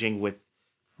engaging with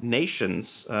nation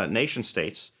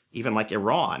states, even like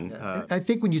Iran. I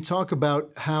think when you talk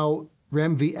about how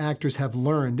REMV actors have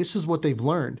learned, this is what they've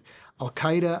learned.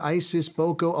 Al-Qaeda, ISIS,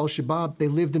 Boko, Al-Shabaab, they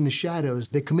lived in the shadows.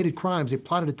 They committed crimes. They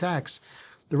plotted attacks.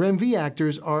 The REMV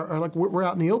actors are like, we're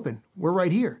out in the open. We're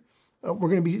right here. We're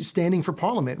going to be standing for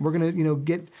parliament. We're going to,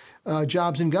 get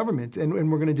jobs in government, and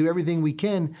we're going to do everything we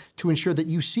can to ensure that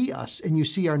you see us and you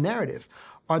see our narrative.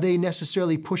 Are they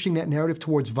necessarily pushing that narrative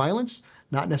towards violence?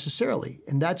 Not necessarily.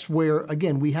 And that's where,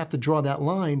 again, we have to draw that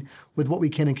line with what we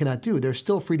can and cannot do. There's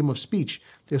still freedom of speech.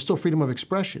 There's still freedom of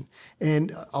expression.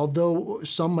 And although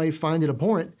some might find it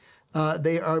abhorrent,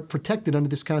 they are protected under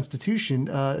this Constitution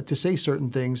to say certain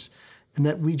things, and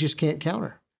that we just can't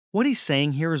counter. What he's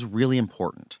saying here is really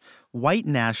important. White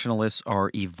nationalists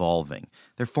are evolving.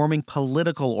 They're forming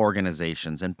political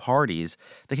organizations and parties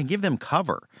that can give them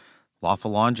cover. La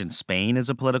Falange in Spain is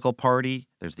a political party.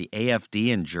 There's the AfD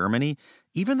in Germany.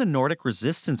 Even the Nordic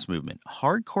resistance movement,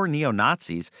 hardcore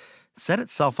neo-Nazis, set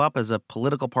itself up as a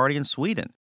political party in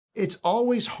Sweden. It's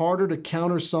always harder to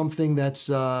counter something that's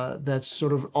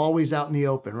sort of always out in the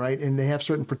open, right? And they have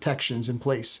certain protections in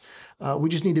place. We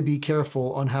just need to be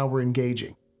careful on how we're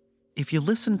engaging. If you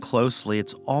listen closely,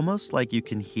 it's almost like you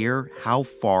can hear how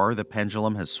far the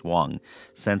pendulum has swung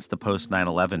since the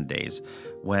post-9/11 days,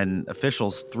 when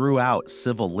officials threw out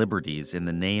civil liberties in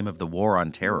the name of the war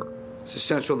on terror. It's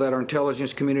essential that our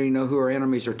intelligence community know who our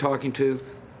enemies are talking to,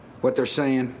 what they're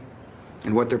saying,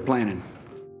 and what they're planning.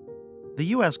 The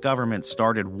U.S. government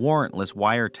started warrantless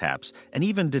wiretaps and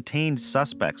even detained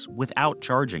suspects without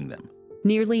charging them.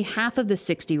 Nearly half of the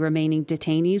 60 remaining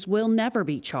detainees will never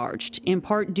be charged, in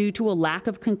part due to a lack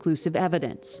of conclusive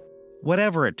evidence.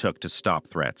 Whatever it took to stop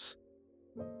threats.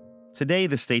 Today,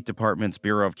 the State Department's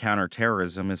Bureau of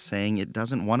Counterterrorism is saying it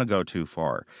doesn't want to go too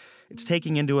far. It's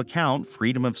taking into account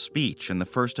freedom of speech and the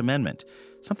First Amendment,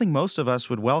 something most of us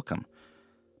would welcome.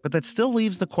 But that still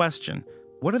leaves the question,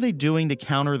 what are they doing to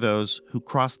counter those who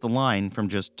cross the line from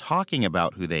just talking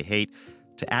about who they hate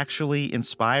to actually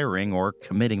inspiring or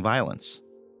committing violence?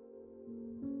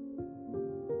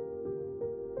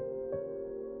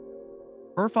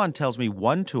 Irfan tells me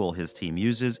one tool his team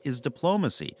uses is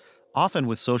diplomacy, often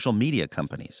with social media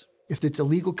companies. If it's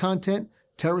illegal content,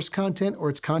 terrorist content, or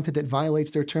it's content that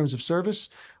violates their terms of service,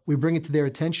 we bring it to their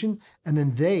attention, and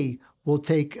then they will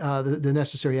take the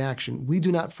necessary action. We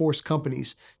do not force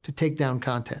companies to take down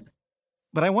content.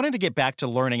 But I wanted to get back to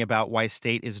learning about why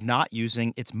State is not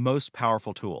using its most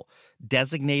powerful tool,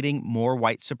 designating more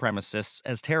white supremacists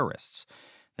as terrorists.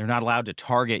 They're not allowed to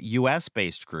target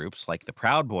U.S.-based groups like the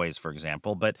Proud Boys, for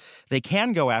example, but they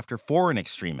can go after foreign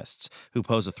extremists who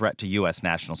pose a threat to U.S.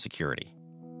 national security.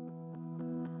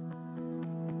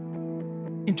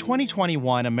 In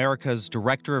 2021, America's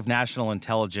Director of National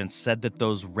Intelligence said that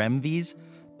those REMVs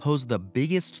pose the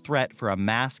biggest threat for a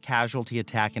mass casualty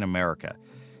attack in America,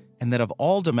 and that of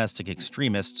all domestic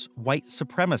extremists, white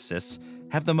supremacists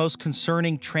have the most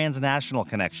concerning transnational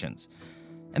connections.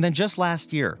 And then just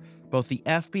last year, both the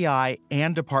FBI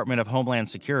and Department of Homeland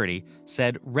Security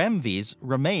said REMVs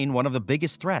remain one of the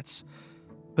biggest threats.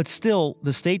 But still,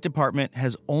 the State Department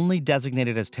has only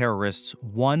designated as terrorists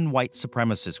one white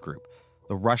supremacist group,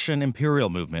 the Russian Imperial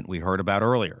Movement we heard about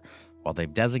earlier, while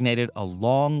they've designated a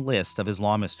long list of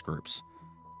Islamist groups.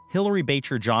 Hillary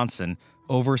Bacher Johnson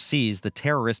oversees the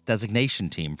terrorist designation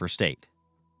team for State.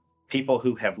 People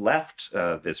who have left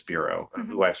this bureau,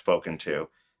 who I've spoken to,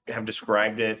 have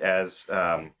described it as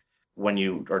when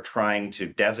you are trying to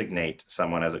designate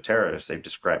someone as a terrorist, they've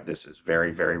described this as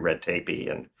very, very red tapey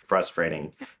and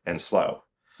frustrating and slow.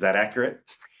 Is that accurate?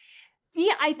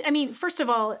 Yeah, I mean, first of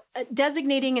all,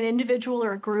 designating an individual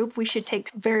or a group we should take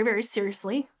very, very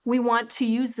seriously. We want to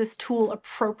use this tool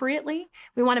appropriately.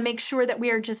 We want to make sure that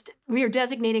we are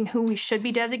designating who we should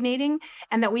be designating,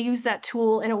 and that we use that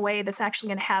tool in a way that's actually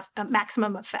going to have a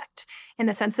maximum effect, in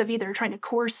the sense of either trying to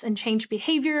coerce and change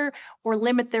behavior or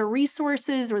limit their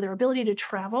resources or their ability to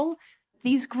travel.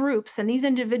 These groups and these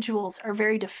individuals are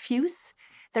very diffuse.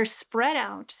 They're spread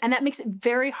out, and that makes it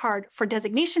very hard for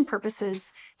designation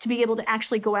purposes to be able to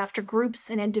actually go after groups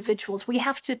and individuals. We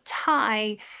have to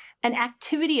tie an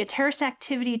activity, a terrorist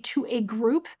activity, to a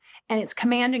group and its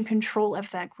command and control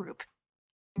of that group.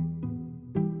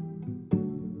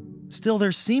 Still,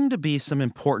 there seem to be some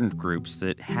important groups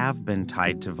that have been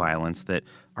tied to violence that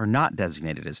are not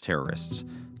designated as terrorists,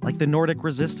 like the Nordic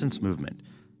Resistance Movement,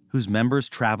 whose members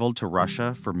traveled to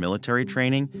Russia for military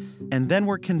training and then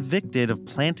were convicted of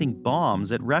planting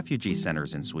bombs at refugee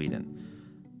centers in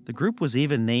Sweden. The group was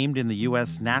even named in the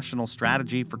U.S. National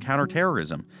Strategy for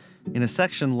Counterterrorism in a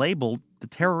section labeled the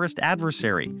Terrorist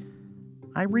Adversary.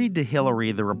 I read to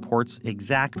Hillary the report's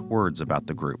exact words about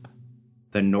the group.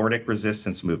 The Nordic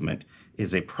Resistance Movement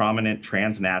is a prominent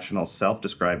transnational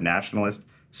self-described nationalist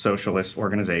socialist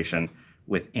organization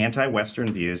with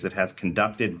anti-Western views that has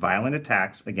conducted violent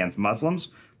attacks against Muslims,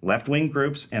 left-wing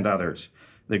groups, and others.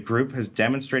 The group has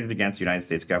demonstrated against United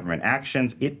States government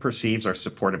actions it perceives are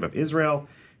supportive of Israel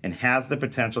and has the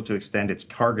potential to extend its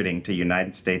targeting to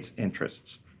United States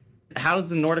interests. How does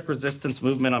the Nordic Resistance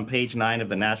Movement on page 9 of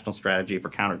the National Strategy for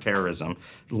Counterterrorism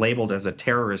labeled as a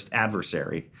terrorist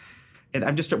adversary? And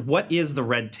what is the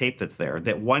red tape that's there?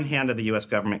 That one hand of the U.S.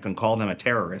 government can call them a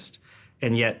terrorist,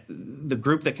 and yet the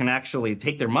group that can actually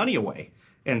take their money away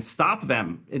and stop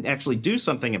them and actually do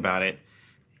something about it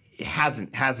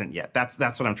hasn't yet. That's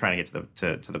what I'm trying to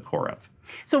get to the core of.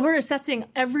 So we're assessing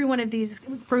every one of these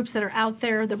groups that are out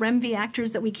there, the REMV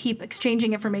actors that we keep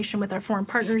exchanging information with our foreign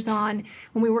partners on.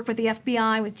 When we work with the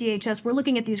FBI, with DHS, we're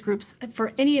looking at these groups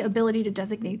for any ability to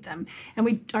designate them. And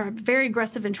we are very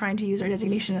aggressive in trying to use our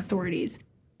designation authorities.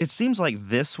 It seems like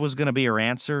this was going to be her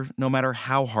answer no matter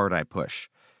how hard I push,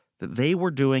 that they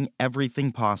were doing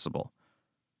everything possible.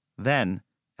 Then,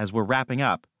 as we're wrapping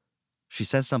up, she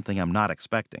says something I'm not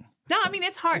expecting. No, I mean,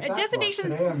 it's hard.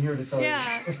 Designations. Today I'm here to tell you.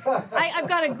 I've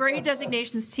got a great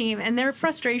designations team, and their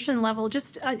frustration level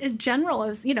just is general.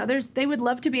 As they would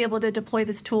love to be able to deploy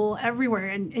this tool everywhere,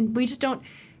 and we just don't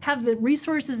have the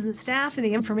resources and the staff and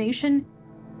the information.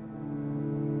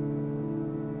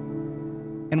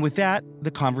 And with that,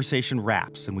 the conversation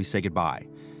wraps and we say goodbye.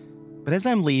 But as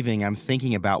I'm leaving, I'm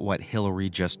thinking about what Hillary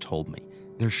just told me.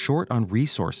 They're short on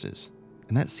resources,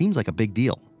 and that seems like a big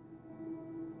deal.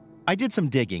 I did some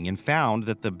digging and found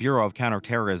that the Bureau of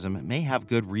Counterterrorism may have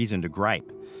good reason to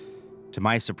gripe. To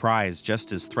my surprise,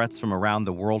 just as threats from around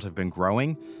the world have been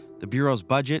growing, the Bureau's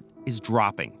budget is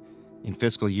dropping. In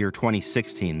fiscal year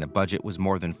 2016, the budget was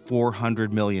more than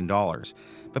 $400 million.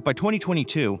 But by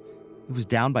 2022, it was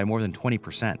down by more than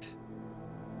 20%.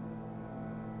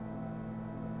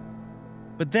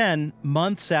 But then,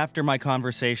 months after my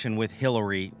conversation with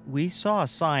Hillary, we saw a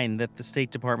sign that the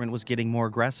State Department was getting more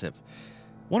aggressive.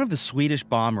 One of the Swedish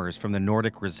bombers from the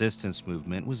Nordic Resistance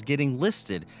Movement was getting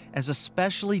listed as a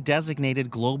specially designated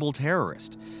global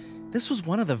terrorist. This was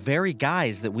one of the very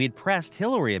guys that we had pressed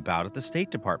Hillary about at the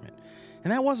State Department.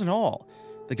 And that wasn't all.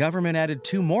 The government added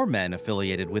 2 more men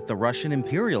affiliated with the Russian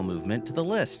Imperial Movement to the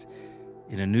list.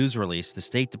 In a news release, the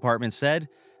State Department said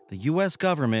the U.S.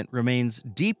 government remains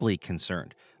deeply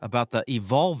concerned about the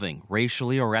evolving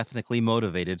racially or ethnically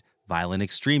motivated violent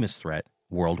extremist threat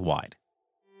worldwide.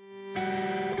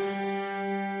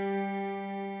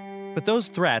 But those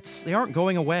threats, they aren't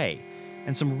going away,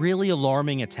 and some really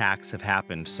alarming attacks have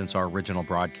happened since our original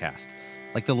broadcast,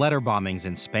 like the letter bombings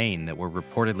in Spain that were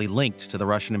reportedly linked to the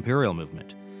Russian Imperial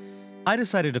Movement. I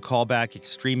decided to call back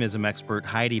extremism expert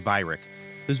Heidi Beirich,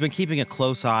 who's been keeping a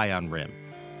close eye on RIM,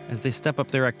 as they step up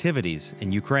their activities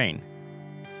in Ukraine.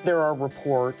 There are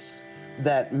reports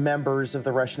that members of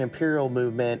the Russian Imperial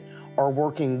Movement are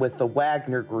working with the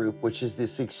Wagner Group, which is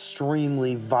this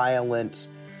extremely violent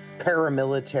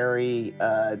paramilitary,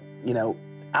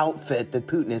 outfit that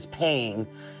Putin is paying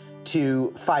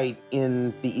to fight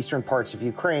in the eastern parts of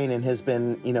Ukraine and has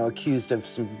been, accused of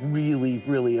some really,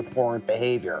 really abhorrent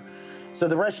behavior. So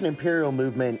the Russian Imperial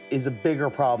Movement is a bigger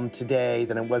problem today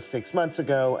than it was 6 months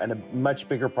ago and a much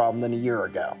bigger problem than a year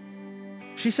ago.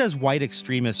 She says white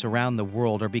extremists around the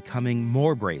world are becoming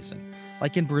more brazen,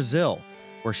 like in Brazil,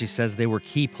 where she says they were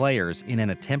key players in an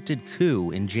attempted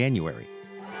coup in January.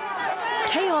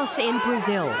 Chaos in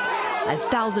Brazil as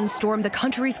thousands stormed the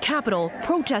country's capital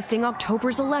protesting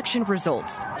October's election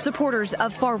results. Supporters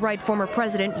of far-right former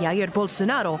President Jair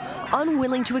Bolsonaro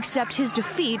unwilling to accept his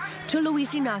defeat to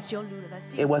Luiz Inácio Lula da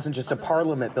Silva. It wasn't just a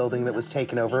parliament building that was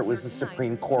taken over, it was the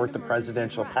Supreme Court, the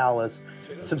presidential palace,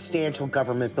 substantial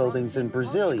government buildings in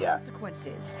Brasilia.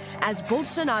 As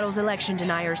Bolsonaro's election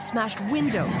deniers smashed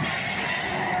windows,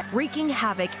 wreaking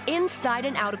havoc inside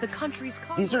and out of the country's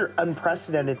Congress. These are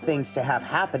unprecedented things to have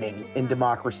happening in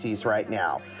democracies right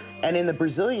now. And in the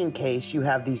Brazilian case, you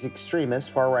have these extremists,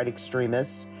 far-right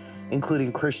extremists,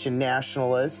 including Christian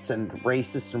nationalists and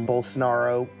racists and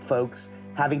Bolsonaro folks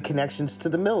having connections to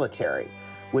the military,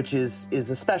 which is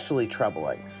especially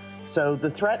troubling. So the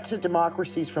threat to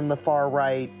democracies from the far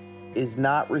right is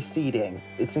not receding,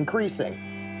 it's increasing.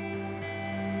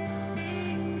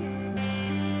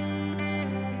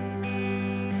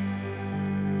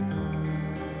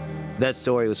 That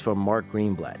story was from Mark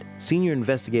Greenblatt, senior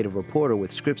investigative reporter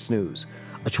with Scripps News,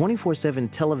 a 24/7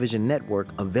 television network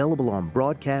available on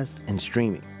broadcast and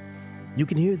streaming. You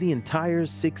can hear the entire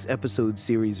 6-episode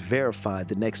series Verified: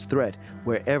 The Next Threat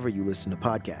wherever you listen to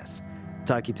podcasts.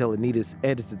 Taki Telenides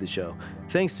edited the show.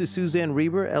 Thanks to Suzanne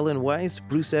Reber, Ellen Weiss,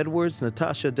 Bruce Edwards,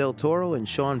 Natasha Del Toro, and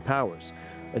Sean Powers.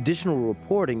 Additional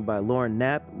reporting by Lauren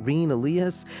Knapp, Reen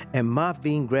Elias, and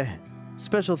Maveen Grehen.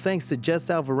 Special thanks to Jess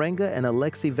Alvarenga and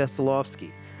Alexei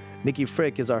Veselovsky. Nikki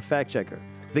Frick is our fact checker.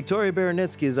 Victoria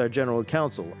Baranetsky is our general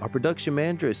counsel. Our production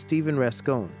manager is Stephen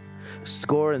Rascone.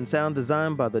 Score and sound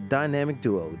design by the dynamic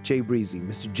duo Jay Breezy,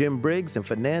 Mr. Jim Briggs, and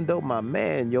Fernando, my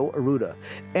man, Yo Aruda,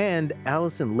 and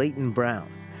Allison Leighton Brown.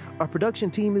 Our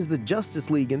production team is the Justice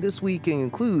League, and this week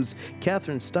includes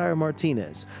Catherine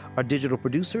Steyer-Martinez. Our digital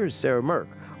producer is Sarah Merck.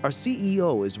 Our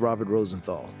CEO is Robert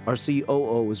Rosenthal. Our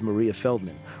COO is Maria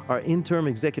Feldman. Our interim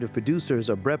executive producers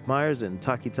are Brett Myers and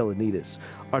Taki Telenides.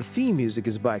 Our theme music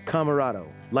is by Camarado,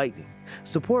 Lightning.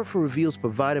 Support for Reveals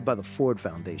provided by the Ford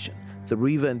Foundation, the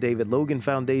Reva and David Logan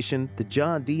Foundation, the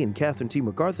John D. and Catherine T.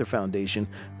 MacArthur Foundation,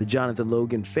 the Jonathan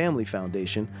Logan Family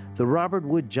Foundation, the Robert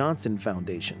Wood Johnson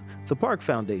Foundation, the Park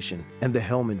Foundation, and the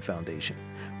Hellman Foundation.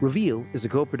 Reveal is a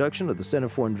co-production of the Center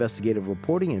for Investigative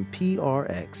Reporting and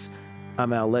PRX.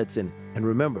 I'm Al Letson, and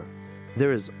remember,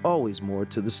 there is always more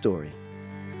to the story.